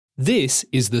This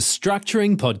is the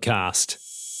Structuring Podcast.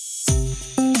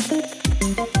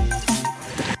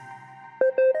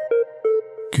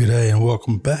 G'day and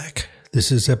welcome back.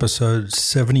 This is episode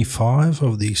 75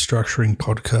 of the Structuring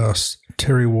Podcast.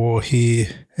 Terry Waugh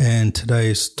here, and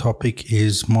today's topic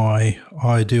is my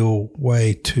ideal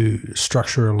way to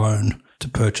structure a loan to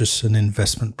purchase an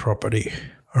investment property.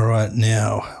 All right,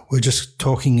 now we're just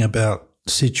talking about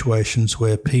situations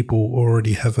where people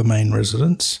already have a main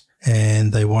residence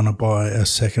and they want to buy a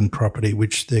second property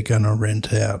which they're going to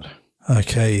rent out.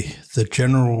 Okay, the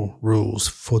general rules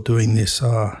for doing this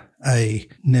are: A,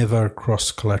 never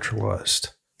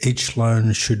cross-collateralized. Each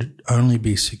loan should only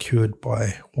be secured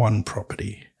by one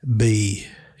property. B,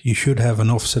 you should have an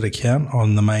offset account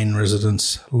on the main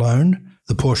residence loan,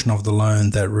 the portion of the loan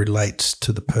that relates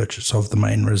to the purchase of the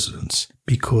main residence,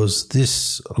 because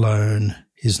this loan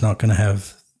is not going to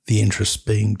have the interest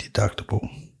being deductible.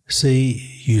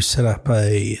 C, you set up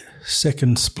a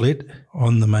second split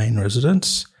on the main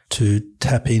residence to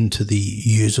tap into the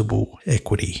usable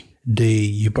equity. D,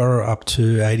 you borrow up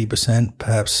to 80%,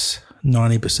 perhaps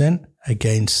 90%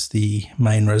 against the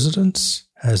main residence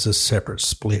as a separate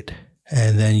split.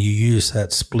 And then you use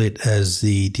that split as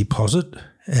the deposit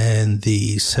and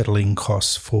the settling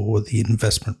costs for the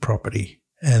investment property.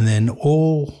 And then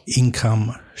all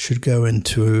income should go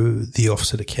into the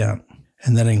offset account.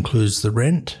 And that includes the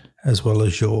rent as well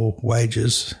as your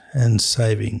wages and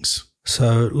savings.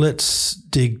 So let's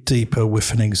dig deeper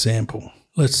with an example.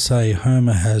 Let's say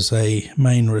Homer has a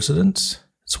main residence.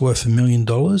 It's worth $1 million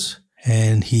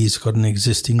and he's got an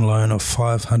existing loan of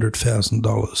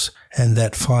 $500,000. And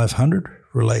that $500,000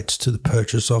 relates to the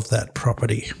purchase of that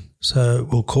property. So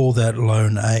we'll call that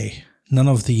loan A. None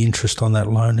of the interest on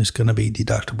that loan is going to be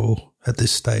deductible at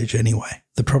this stage anyway.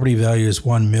 The property value is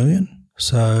 $1 million.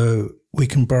 So we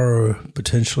can borrow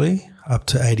potentially up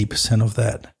to 80% of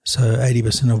that. So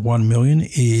 80% of $1 million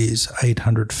is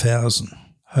 $800,000.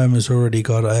 Homer's already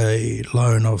got a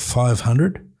loan of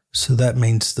 $500,000. So that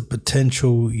means the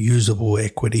potential usable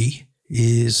equity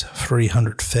is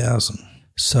 $300,000.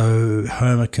 So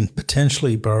Homer can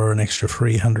potentially borrow an extra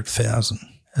 $300,000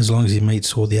 as long as he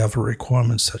meets all the other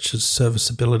requirements such as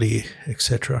serviceability,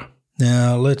 etc.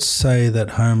 Now, let's say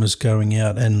that Homer's going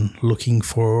out and looking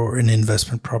for an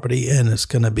investment property and it's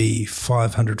going to be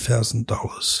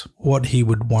 $500,000. What he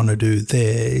would want to do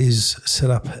there is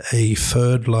set up a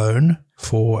third loan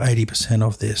for 80%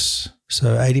 of this.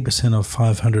 So 80% of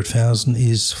 $500,000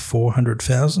 is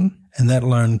 $400,000, and that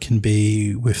loan can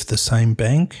be with the same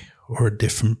bank or a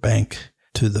different bank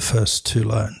to the first two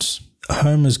loans.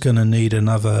 Homer's going to need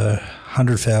another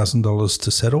 $100,000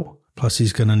 to settle, plus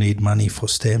he's going to need money for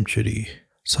stamp duty.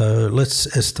 So let's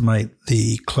estimate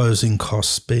the closing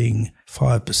costs being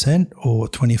 5% or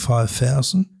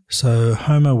 $25,000. So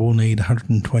Homer will need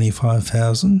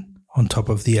 $125,000 on top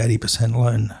of the 80%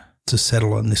 loan to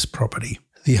settle on this property.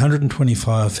 The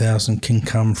 $125,000 can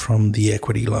come from the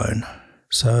equity loan.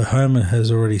 So Homer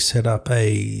has already set up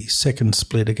a second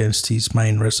split against his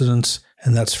main residence,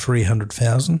 and that's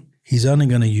 $300,000. He's only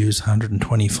going to use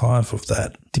 $125,000 of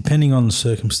that. Depending on the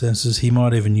circumstances, he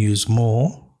might even use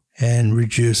more and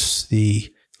reduce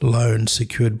the loan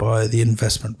secured by the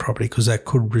investment property, because that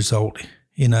could result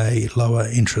in a lower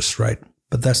interest rate.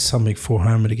 But that's something for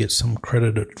Homer to get some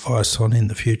credit advice on in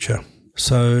the future.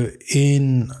 So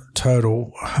in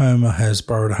total, Homer has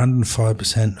borrowed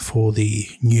 105% for the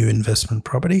new investment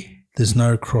property. There's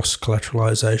no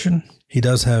cross-collateralization. He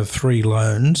does have 3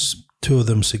 loans, 2 of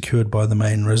them secured by the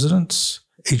main residence.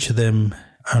 Each of them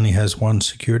only has one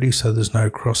security, so there's no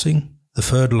crossing. The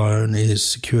third loan is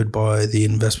secured by the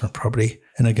investment property,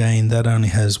 and again, that only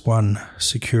has one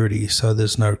security, so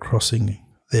there's no crossing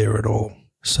there at all.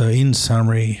 So in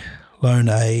summary, loan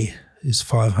A is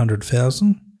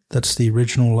 $500,000. That's the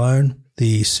original loan.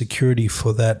 The security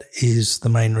for that is the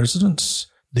main residence.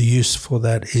 The use for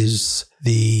that is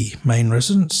the main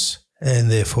residence,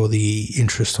 and therefore the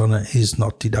interest on it is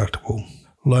not deductible.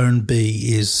 Loan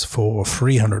B is for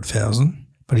 $300,000,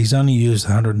 but he's only used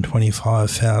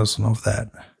 $125,000 of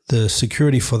that. The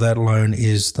security for that loan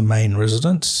is the main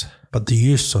residence, but the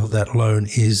use of that loan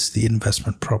is the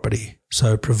investment property.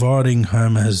 So providing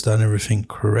Homer has done everything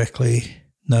correctly,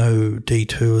 no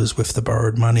detours with the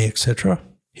borrowed money, etc.,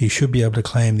 he should be able to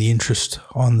claim the interest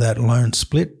on that loan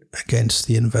split against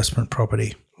the investment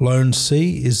property. Loan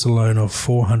C is the loan of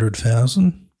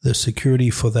 $400,000. The security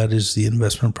for that is the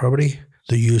investment property.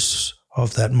 The use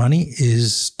of that money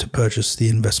is to purchase the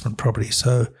investment property,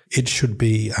 so it should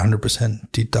be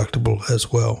 100% deductible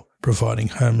as well, providing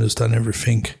Homer's done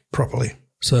everything properly.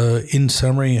 So in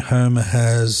summary, Homer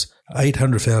has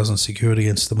 $800,000 secured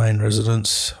against the main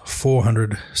residence,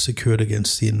 $400,000 secured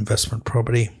against the investment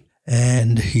property,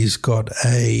 and he's got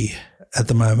at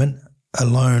the moment, a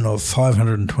loan of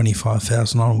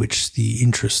 $525,000 on which the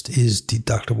interest is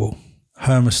deductible.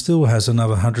 Homer still has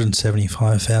another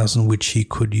 $175,000 which he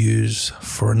could use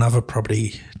for another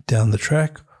property down the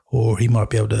track, or he might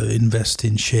be able to invest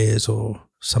in shares or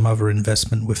some other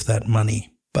investment with that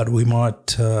money. But we might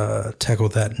tackle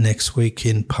that next week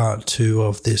in part 2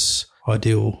 of this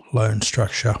ideal loan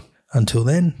structure. Until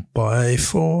then, bye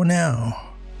for now.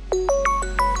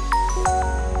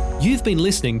 You've been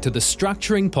listening to the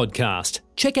Structuring Podcast.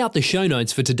 Check out the show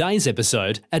notes for today's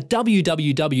episode at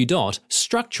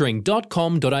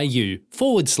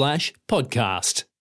www.structuring.com.au/podcast.